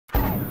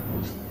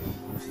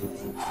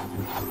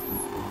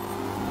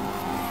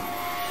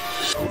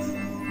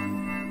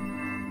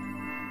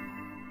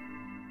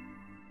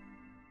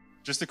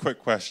Just a quick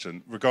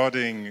question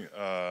regarding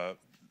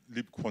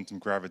loop quantum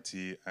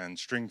gravity and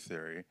string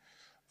theory.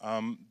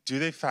 Do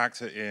they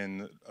factor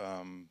in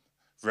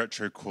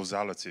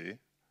retro-causality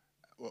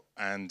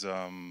and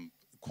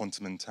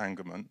quantum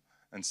entanglement?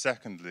 And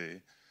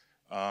secondly,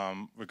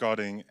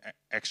 regarding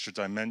extra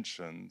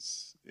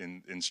dimensions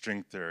in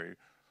string theory,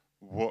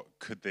 what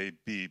could they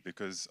be?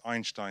 Because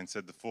Einstein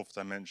said the fourth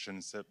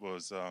dimension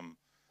was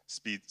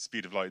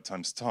speed of light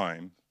times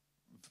time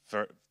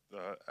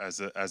as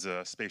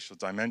a spatial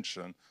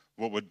dimension.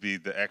 What would be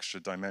the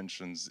extra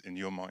dimensions in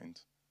your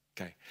mind?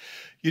 Okay.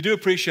 You do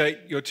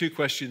appreciate your two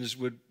questions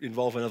would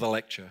involve another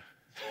lecture.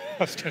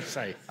 I was going to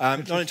say.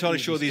 I'm not entirely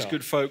sure these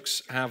good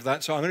folks have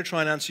that, so I'm going to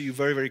try and answer you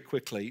very, very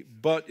quickly.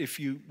 But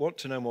if you want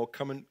to know more,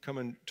 come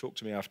and talk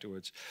to me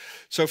afterwards.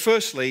 So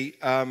firstly,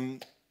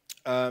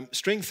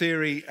 string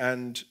theory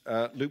and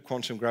loop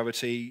quantum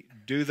gravity,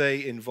 do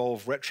they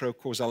involve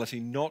retro-causality?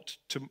 Not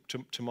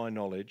to my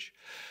knowledge.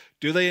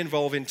 Do they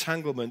involve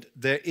entanglement?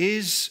 There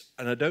is,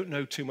 and I don't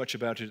know too much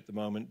about it at the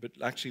moment, but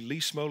actually Lee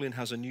Smolin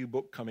has a new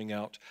book coming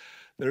out.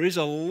 There is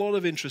a lot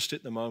of interest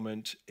at the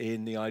moment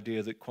in the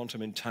idea that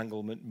quantum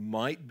entanglement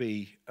might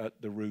be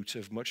at the root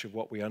of much of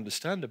what we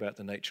understand about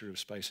the nature of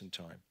space and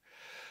time.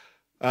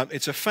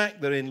 It's a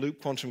fact that in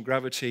loop quantum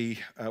gravity,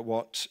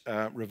 what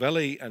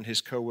Ravelli and his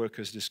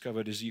co-workers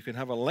discovered is you can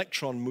have an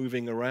electron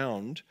moving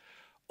around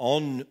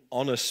on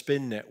a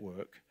spin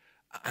network,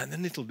 and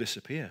then it'll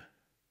disappear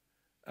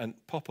and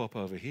pop up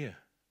over here,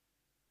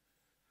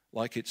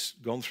 like it's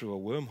gone through a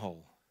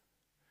wormhole.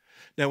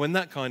 Now, when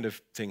that kind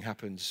of thing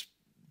happens,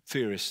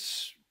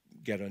 theorists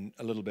get a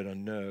little bit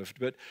unnerved.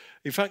 But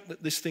in fact,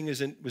 this thing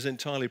was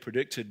entirely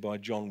predicted by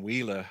John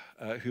Wheeler,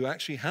 who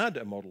actually had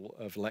a model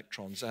of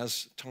electrons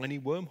as tiny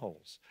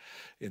wormholes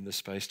in the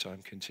space-time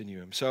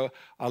continuum. So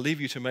I'll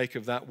leave you to make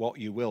of that what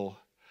you will.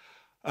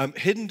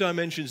 Hidden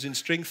dimensions in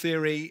string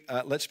theory,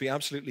 let's be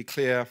absolutely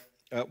clear,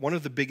 one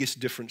of the biggest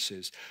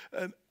differences.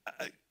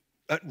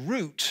 At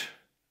root,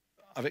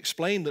 I've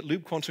explained that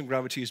loop quantum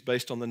gravity is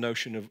based on the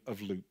notion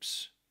of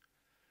loops,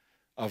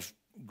 of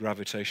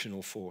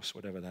gravitational force,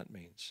 whatever that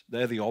means.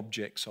 They're the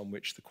objects on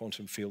which the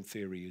quantum field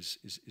theory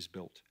is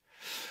built.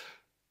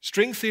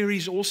 String theory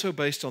is also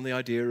based on the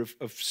idea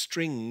of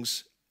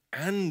strings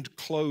and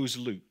closed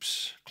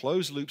loops.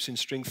 Closed loops in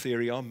string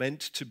theory are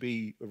meant to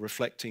be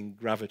reflecting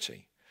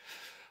gravity.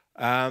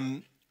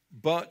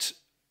 But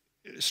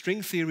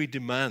string theory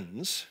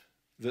demands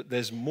that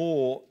there's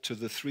more to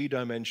the 3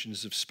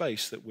 dimensions of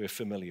space that we're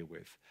familiar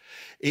with.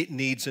 It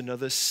needs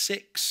another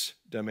 6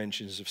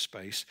 dimensions of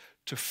space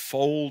to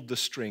fold the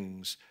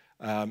strings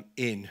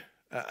in.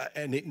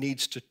 And it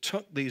needs to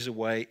tuck these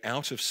away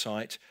out of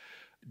sight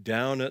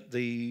down at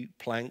the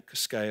Planck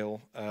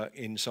scale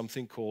in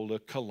something called a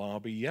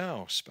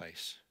Calabi-Yau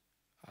space,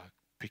 a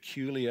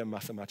peculiar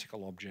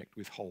mathematical object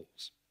with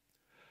holes.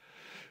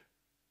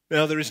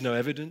 Now, there is no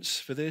evidence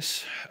for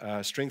this.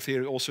 String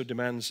theory also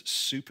demands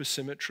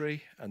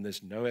supersymmetry, and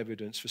there's no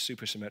evidence for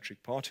supersymmetric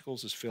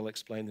particles, as Phil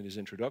explained in his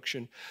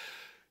introduction.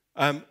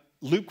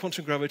 Loop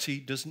quantum gravity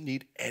doesn't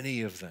need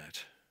any of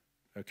that,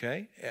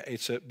 okay?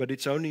 But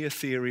it's only a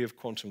theory of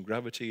quantum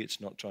gravity. It's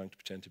not trying to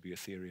pretend to be a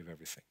theory of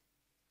everything.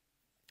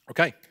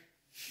 Okay.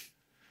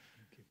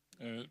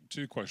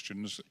 Two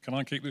questions. Can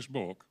I keep this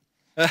book?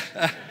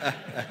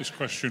 It's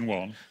question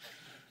 1.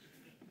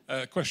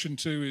 Question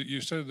 2,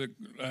 you said that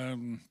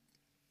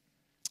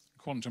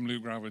quantum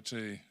loop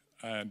gravity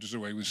does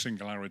away with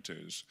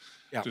singularities.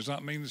 Yeah. Does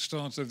that mean the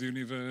start of the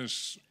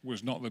universe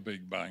was not the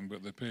Big Bang,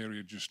 but the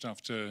period just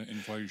after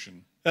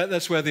inflation?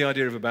 That's where the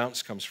idea of a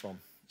bounce comes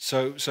from.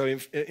 So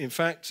in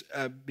fact,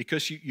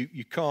 because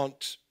you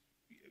can't...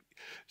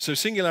 So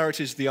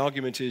singularities, the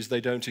argument is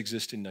they don't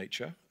exist in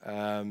nature.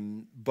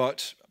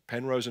 But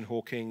Penrose and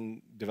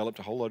Hawking developed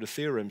a whole load of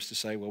theorems to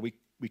say, well, we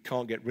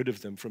can't get rid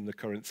of them from the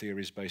current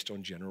theories based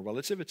on general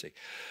relativity.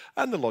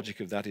 And the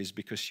logic of that is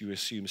because you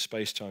assume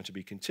space-time to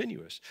be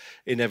continuous.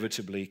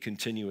 Inevitably,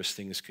 continuous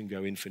things can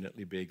go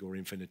infinitely big or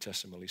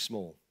infinitesimally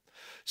small.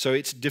 So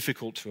it's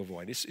difficult to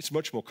avoid. It's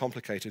much more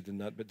complicated than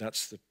that, but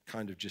that's the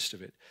kind of gist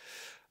of it.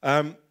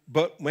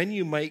 But when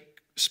you make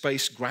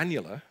space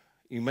granular,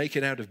 you make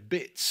it out of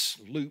bits,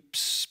 loops,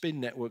 spin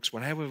networks,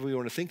 whatever we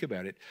want to think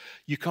about it,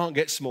 you can't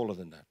get smaller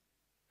than that.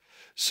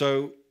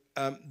 So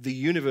the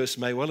universe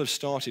may well have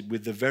started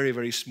with the very,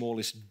 very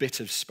smallest bit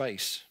of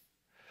space,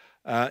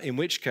 in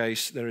which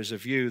case there is a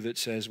view that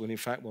says, well, in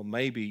fact, well,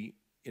 maybe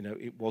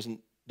it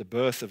wasn't the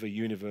birth of a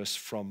universe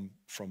from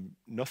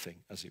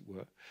nothing, as it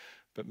were,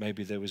 but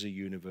maybe there was a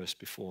universe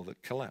before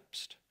that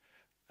collapsed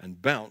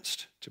and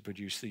bounced to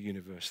produce the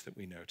universe that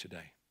we know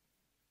today.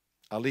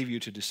 I'll leave you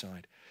to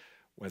decide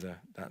whether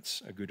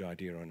that's a good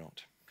idea or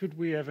not. Could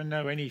we ever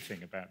know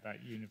anything about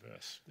that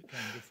universe that came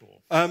before?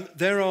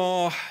 There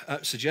are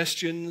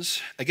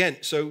suggestions. Again,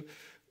 so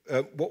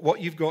what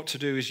you've got to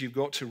do is you've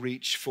got to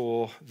reach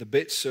for the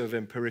bits of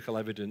empirical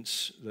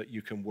evidence that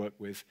you can work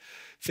with.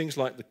 Things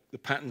like the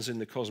patterns in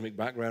the cosmic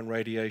background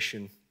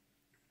radiation,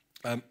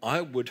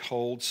 I would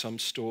hold some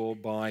store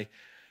by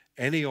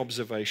any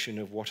observation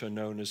of what are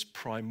known as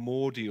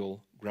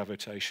primordial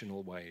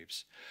gravitational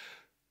waves.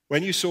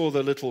 When you saw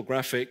the little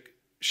graphic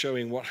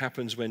showing what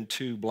happens when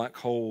two black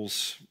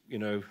holes,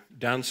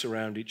 dance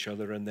around each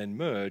other and then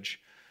merge,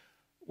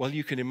 well,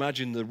 you can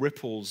imagine the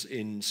ripples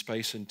in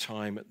space and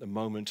time at the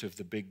moment of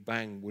the Big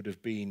Bang would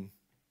have been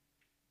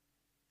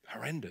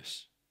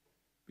horrendous,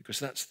 because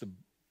that's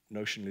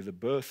notionally the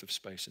birth of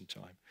space and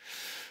time.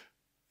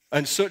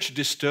 And such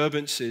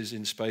disturbances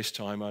in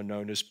space-time are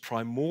known as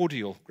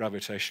primordial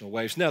gravitational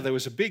waves. Now, there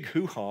was a big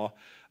hoo-ha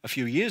a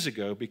few years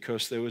ago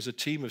because there was a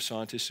team of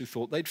scientists who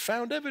thought they'd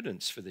found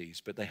evidence for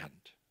these, but they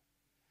hadn't.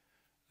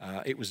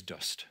 It was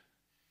dust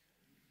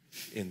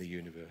in the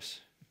universe.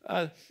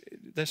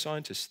 They're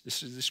scientists.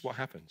 This is what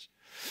happens.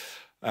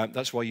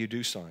 That's why you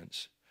do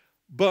science.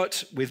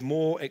 But with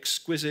more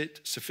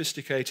exquisite,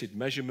 sophisticated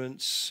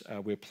measurements,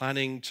 we're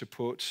planning to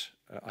put,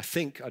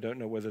 I don't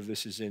know whether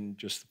this is in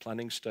just the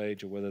planning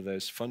stage or whether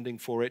there's funding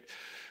for it,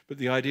 but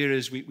the idea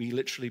is we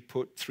literally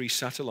put 3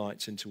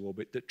 satellites into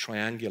orbit that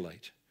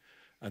triangulate,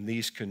 and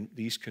these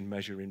can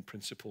measure in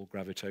principle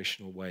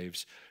gravitational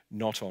waves,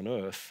 not on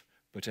Earth,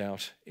 but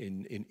out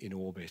in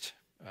orbit.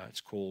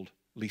 It's called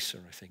LISA,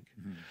 I think.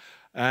 Mm-hmm.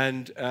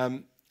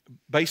 And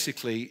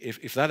basically,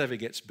 if that ever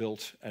gets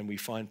built and we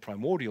find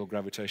primordial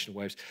gravitational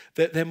waves,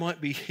 there might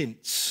be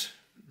hints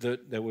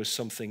that there was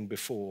something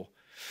before.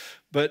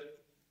 But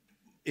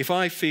if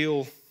I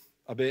feel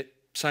a bit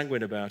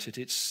sanguine about it,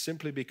 it's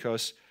simply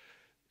because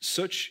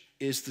such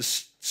is the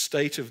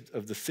state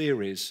of the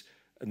theories,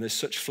 and there's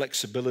such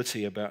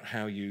flexibility about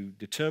how you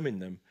determine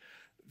them,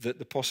 that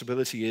the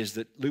possibility is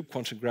that loop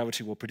quantum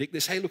gravity will predict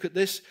this. Hey, look at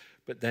this.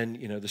 But then,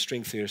 the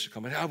string theorists will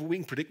come and, we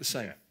can predict the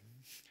same. Yeah.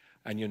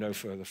 And you're no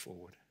further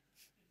forward.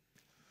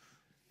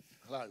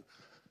 Hello.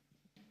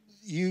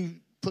 You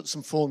put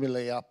some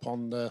formulae up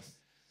on the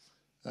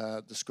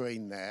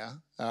screen there,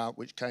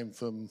 which came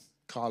from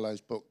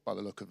Carlo's book, by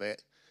the look of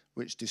it,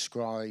 which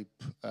describe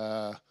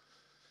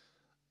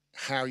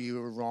how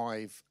you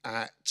arrive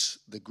at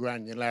the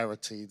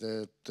granularity,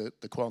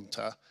 the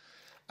quanta.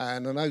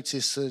 And I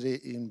noticed that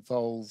it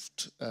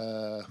involved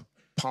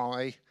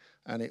pi,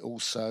 and it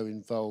also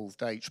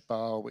involved h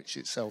bar, which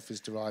itself is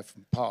derived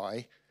from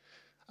pi.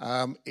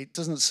 It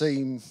doesn't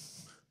seem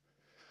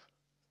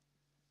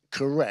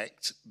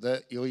correct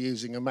that you're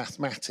using a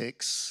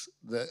mathematics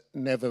that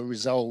never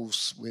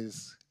resolves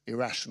with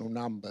irrational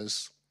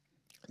numbers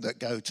that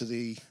go to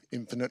the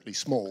infinitely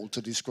small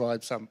to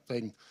describe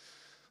something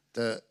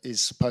that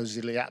is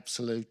supposedly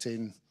absolute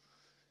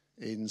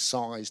in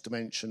size,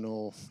 dimension,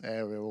 or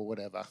area, or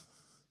whatever.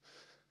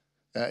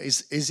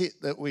 Is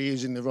it that we're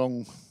using the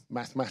wrong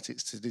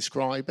mathematics to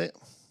describe it?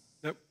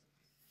 Nope.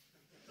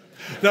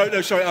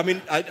 No, sorry. I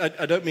mean,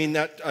 I don't mean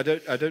that. I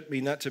don't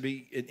mean that to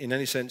be in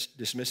any sense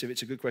dismissive.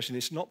 It's a good question.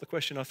 It's not the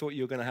question I thought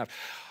you were going to have.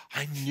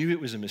 I knew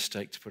it was a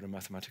mistake to put a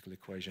mathematical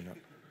equation up.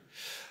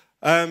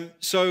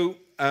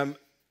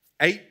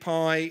 8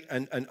 pi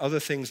and other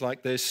things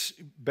like this.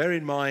 Bear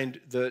in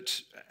mind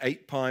that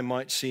 8 pi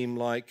might seem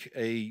like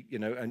a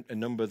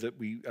number that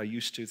we are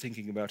used to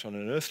thinking about on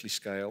an earthly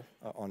scale,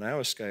 on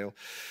our scale,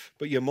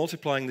 but you're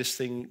multiplying this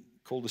thing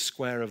called the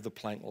square of the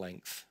Planck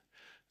length.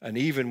 And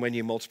even when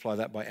you multiply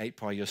that by 8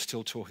 pi, you're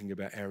still talking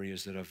about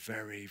areas that are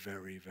very,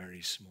 very,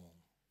 very small,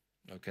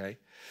 okay?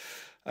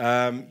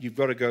 You've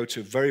got to go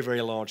to very,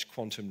 very large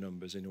quantum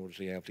numbers in order to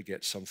be able to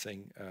get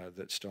something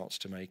that starts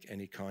to make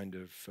any kind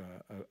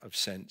of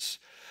sense.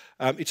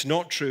 It's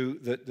not true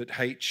that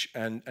h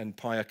and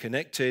pi are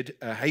connected.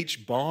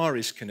 H bar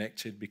is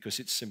connected because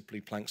it's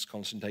simply Planck's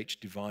constant h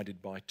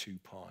divided by 2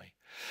 pi.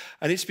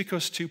 And it's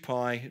because 2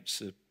 pi,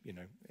 it's a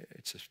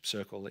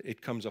circle,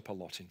 it comes up a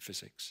lot in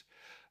physics.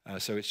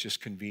 So it's just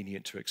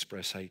convenient to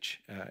express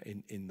h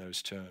in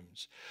those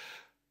terms.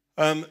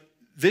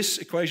 This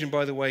equation,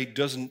 by the way,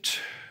 doesn't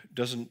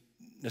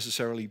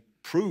necessarily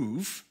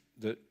prove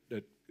that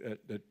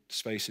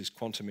space is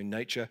quantum in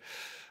nature.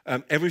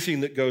 Everything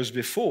that goes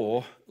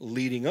before,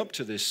 leading up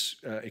to this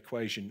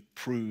equation,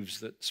 proves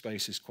that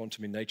space is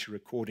quantum in nature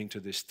according to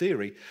this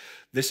theory.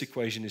 This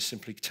equation is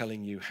simply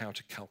telling you how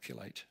to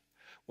calculate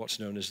what's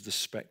known as the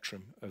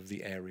spectrum of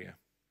the area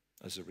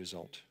as a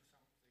result.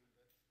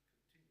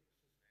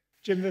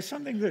 Jim, there's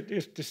something that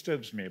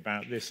disturbs me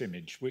about this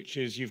image, which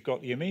is you've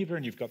got the amoeba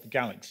and you've got the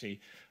galaxy.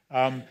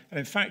 And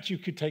in fact, you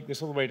could take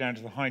this all the way down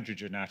to the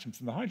hydrogen atom.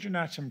 From the hydrogen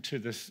atom to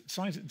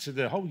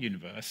the whole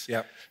universe,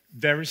 yep,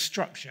 there is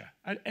structure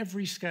at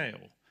every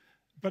scale.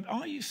 But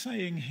are you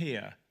saying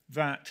here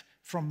that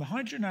from the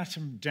hydrogen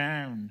atom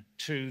down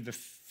to the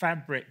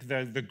fabric,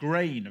 the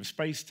grain of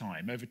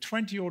space-time, over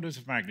 20 orders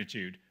of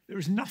magnitude, there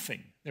is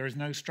nothing, there is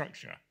no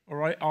structure?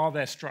 Or are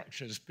there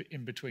structures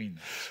in between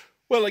those?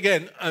 Well,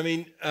 again, I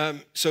mean,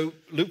 so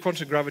loop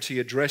quantum gravity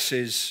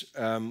addresses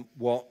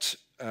what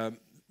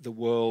the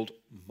world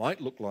might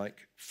look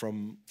like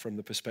from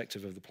the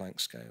perspective of the Planck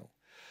scale.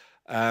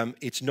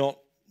 It's not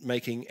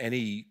making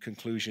any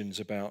conclusions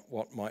about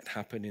what might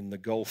happen in the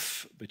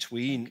gulf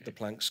between the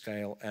Planck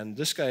scale and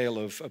the scale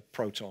of a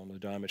proton, the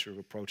diameter of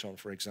a proton,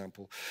 for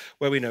example,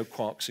 where we know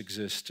quarks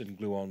exist and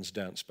gluons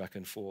dance back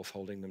and forth,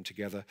 holding them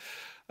together.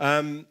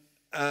 I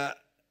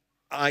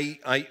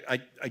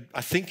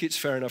think it's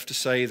fair enough to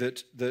say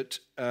that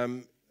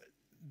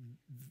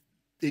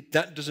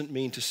that doesn't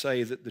mean to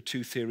say that the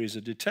two theories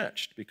are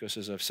detached, because,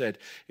 as I've said,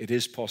 it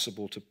is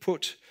possible to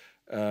put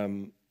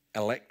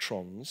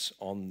electrons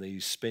on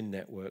these spin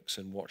networks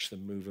and watch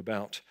them move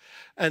about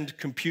and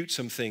compute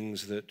some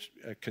things that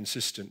are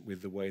consistent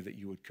with the way that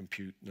you would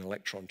compute an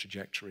electron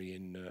trajectory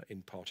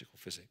in particle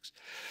physics.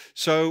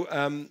 So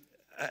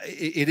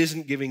it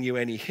isn't giving you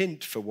any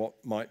hint for what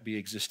might be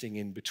existing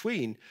in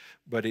between,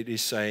 but it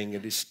is saying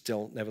it is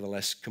still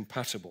nevertheless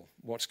compatible.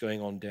 What's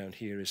going on down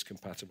here is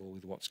compatible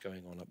with what's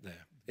going on up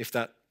there, if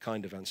that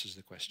kind of answers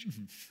the question.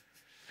 Mm-hmm.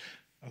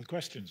 Other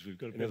questions? We've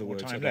got a bit more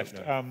time left.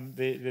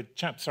 The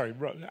chap, sorry,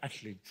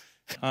 actually.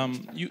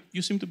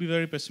 You seem to be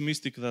very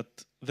pessimistic that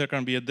there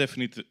can be a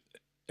definite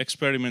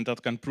experiment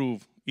that can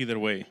prove either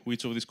way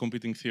which of these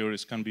competing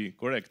theories can be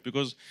correct,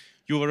 because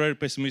you were very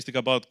pessimistic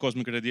about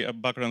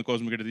background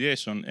cosmic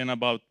radiation and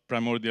about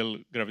primordial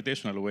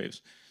gravitational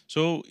waves.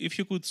 So if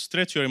you could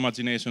stretch your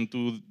imagination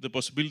to the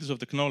possibilities of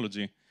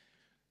technology,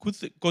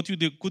 could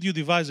you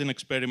devise an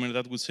experiment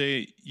that would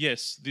say,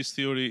 yes, this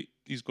theory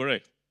is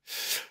correct?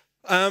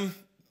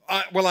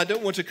 Well, I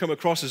don't want to come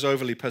across as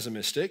overly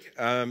pessimistic.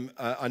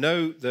 I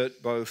know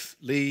that both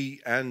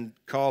Lee and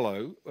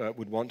Carlo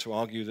would want to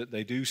argue that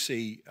they do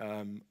see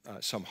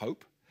some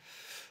hope.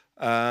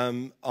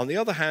 On the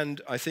other hand,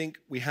 I think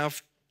we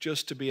have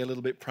just to be a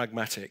little bit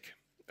pragmatic.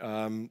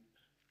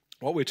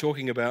 What we're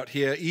talking about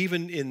here,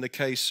 even in the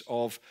case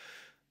of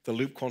the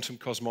loop quantum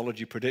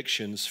cosmology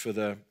predictions for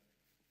the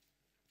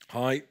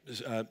high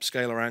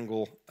scalar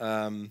angle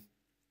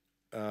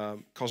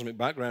cosmic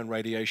background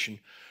radiation,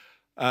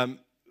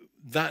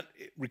 that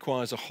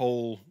requires a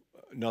whole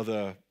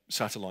another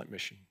satellite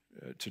mission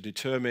to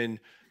determine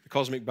the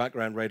cosmic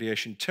background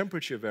radiation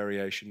temperature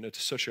variation at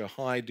such a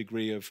high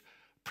degree of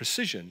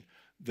precision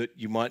that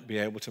you might be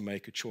able to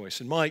make a choice.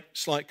 And my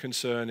slight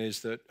concern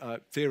is that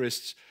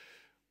theorists,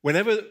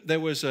 whenever there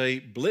was a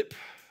blip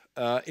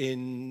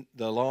in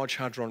the Large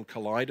Hadron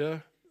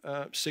Collider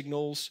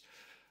signals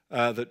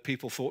that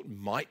people thought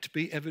might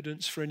be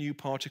evidence for a new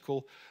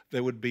particle,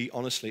 there would be,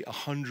 honestly,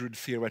 100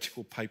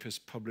 theoretical papers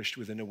published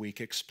within a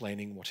week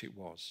explaining what it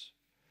was.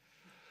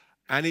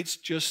 And it's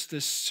just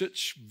there's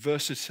such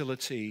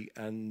versatility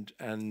and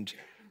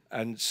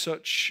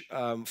such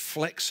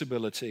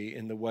flexibility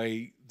in the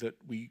way that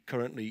we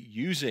currently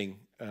using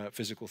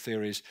physical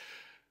theories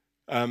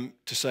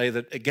to say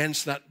that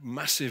against that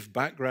massive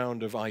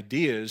background of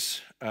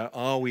ideas,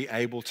 are we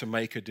able to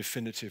make a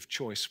definitive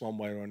choice one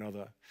way or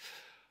another?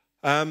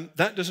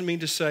 That doesn't mean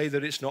to say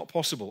that it's not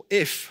possible.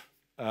 If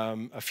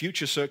a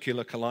future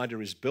circular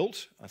collider is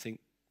built, I think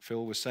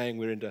Phil was saying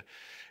we're in an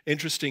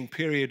interesting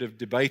period of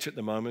debate at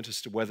the moment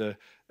as to whether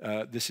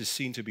this is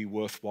seen to be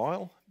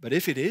worthwhile. But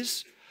if it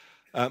is,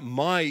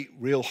 my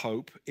real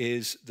hope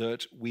is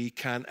that we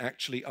can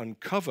actually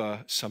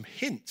uncover some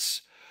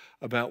hints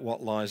about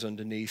what lies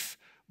underneath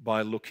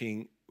by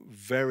looking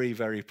very,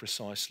 very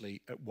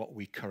precisely at what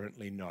we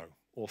currently know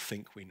or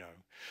think we know.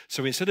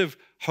 So instead of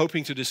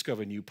hoping to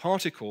discover new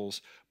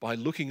particles, by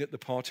looking at the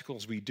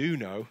particles we do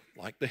know,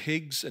 like the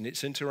Higgs and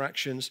its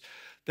interactions,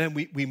 then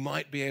we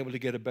might be able to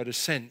get a better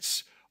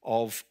sense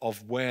of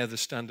where the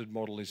standard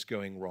model is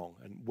going wrong.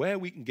 And where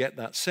we can get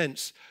that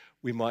sense,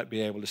 we might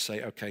be able to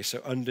say, okay,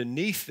 so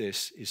underneath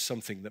this is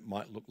something that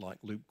might look like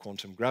loop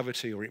quantum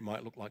gravity, or it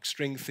might look like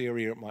string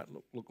theory, or it might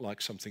look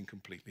like something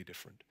completely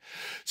different.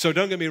 So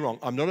don't get me wrong,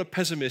 I'm not a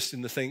pessimist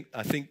in the thing.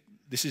 I think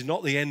this is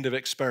not the end of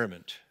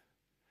experiment.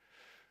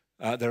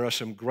 There are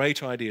some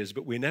great ideas,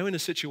 but we're now in a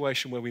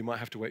situation where we might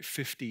have to wait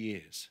 50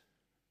 years.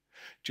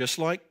 Just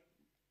like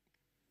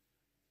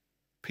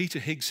Peter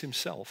Higgs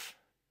himself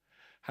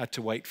had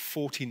to wait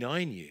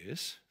 49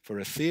 years for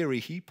a theory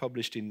he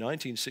published in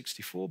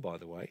 1964, by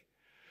the way,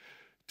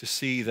 to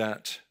see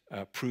that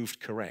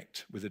proved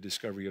correct with the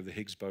discovery of the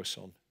Higgs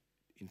boson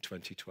in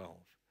 2012.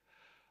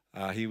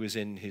 He was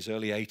in his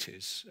early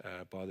 80s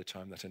by the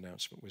time that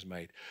announcement was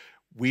made.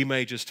 We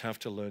may just have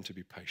to learn to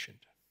be patient.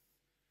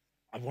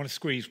 I want to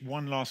squeeze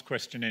one last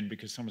question in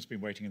because someone's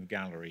been waiting in the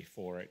gallery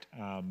for it.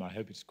 I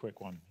hope it's a quick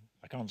one.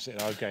 I can't see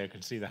it. Okay, I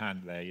can see the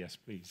hand there. Yes,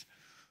 please.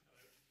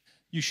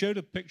 You showed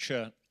a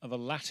picture of a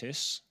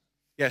lattice.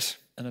 Yes.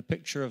 And a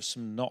picture of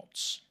some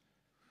knots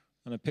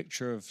and a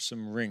picture of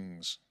some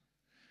rings.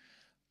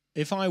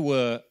 If I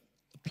were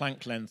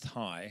Planck length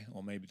high,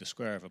 or maybe the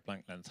square of a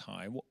Planck length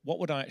high, what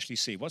would I actually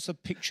see? What's the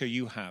picture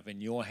you have in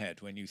your head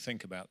when you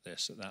think about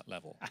this at that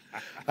level?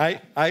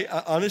 I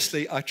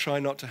honestly, I try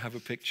not to have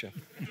a picture.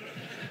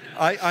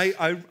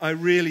 I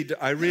really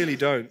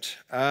don't.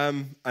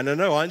 And I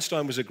know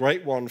Einstein was a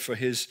great one for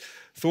his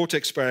thought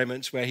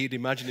experiments where he'd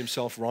imagine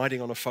himself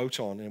riding on a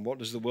photon and what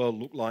does the world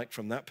look like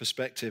from that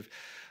perspective.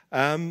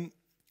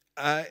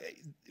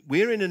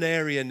 we're in an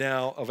area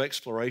now of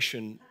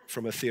exploration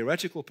from a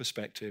theoretical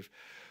perspective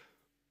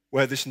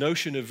where this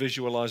notion of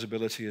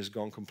visualizability has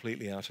gone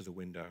completely out of the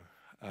window.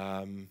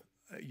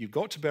 You've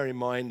got to bear in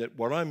mind that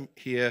what I'm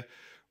here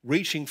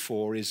reaching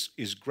for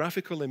is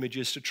graphical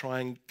images to try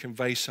and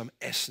convey some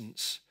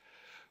essence.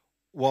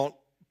 What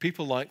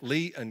people like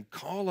Lee and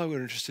Carlo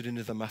are interested in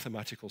are the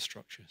mathematical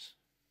structures.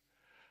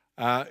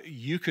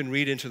 You can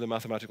read into the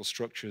mathematical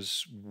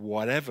structures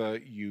whatever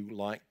you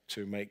like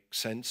to make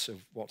sense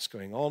of what's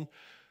going on,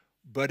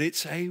 but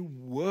it's a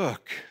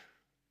work,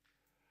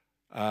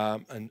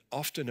 and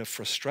often a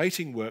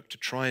frustrating work, to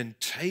try and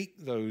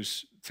take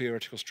those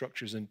theoretical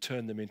structures and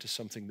turn them into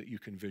something that you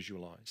can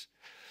visualize.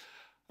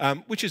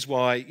 Which is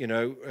why, you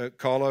know,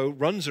 Carlo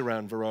runs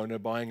around Verona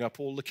buying up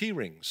all the key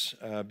rings,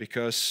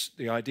 because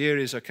the idea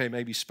is, okay,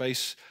 maybe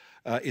space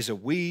is a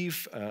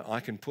weave. I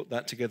can put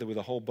that together with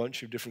a whole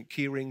bunch of different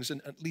key rings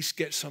and at least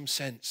get some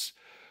sense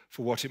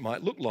for what it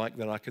might look like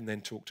that I can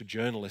then talk to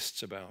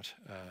journalists about,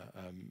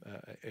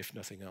 if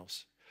nothing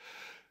else.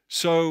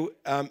 So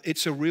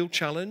it's a real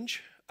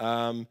challenge.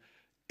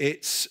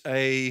 It's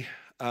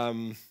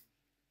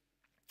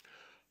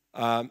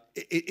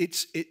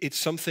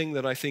something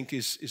that I think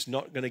is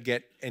not going to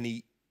get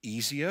any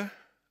easier.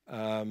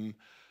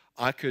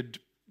 I could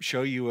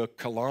show you a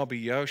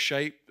Calabi-Yau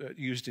shape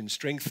used in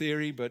string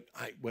theory, but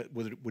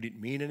would it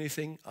mean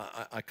anything?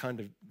 I kind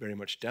of very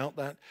much doubt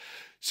that.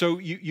 So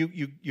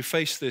you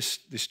face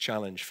this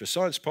challenge. For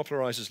science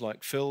popularizers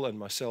like Phil and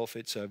myself,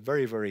 it's a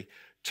very, very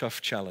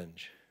tough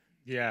challenge.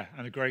 Yeah,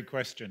 and a great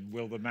question.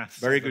 Will the maths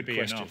very ever good be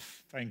question.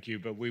 enough? Thank you,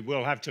 but we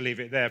will have to leave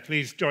it there.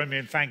 Please join me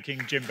in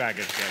thanking Jim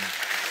Baggott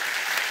again.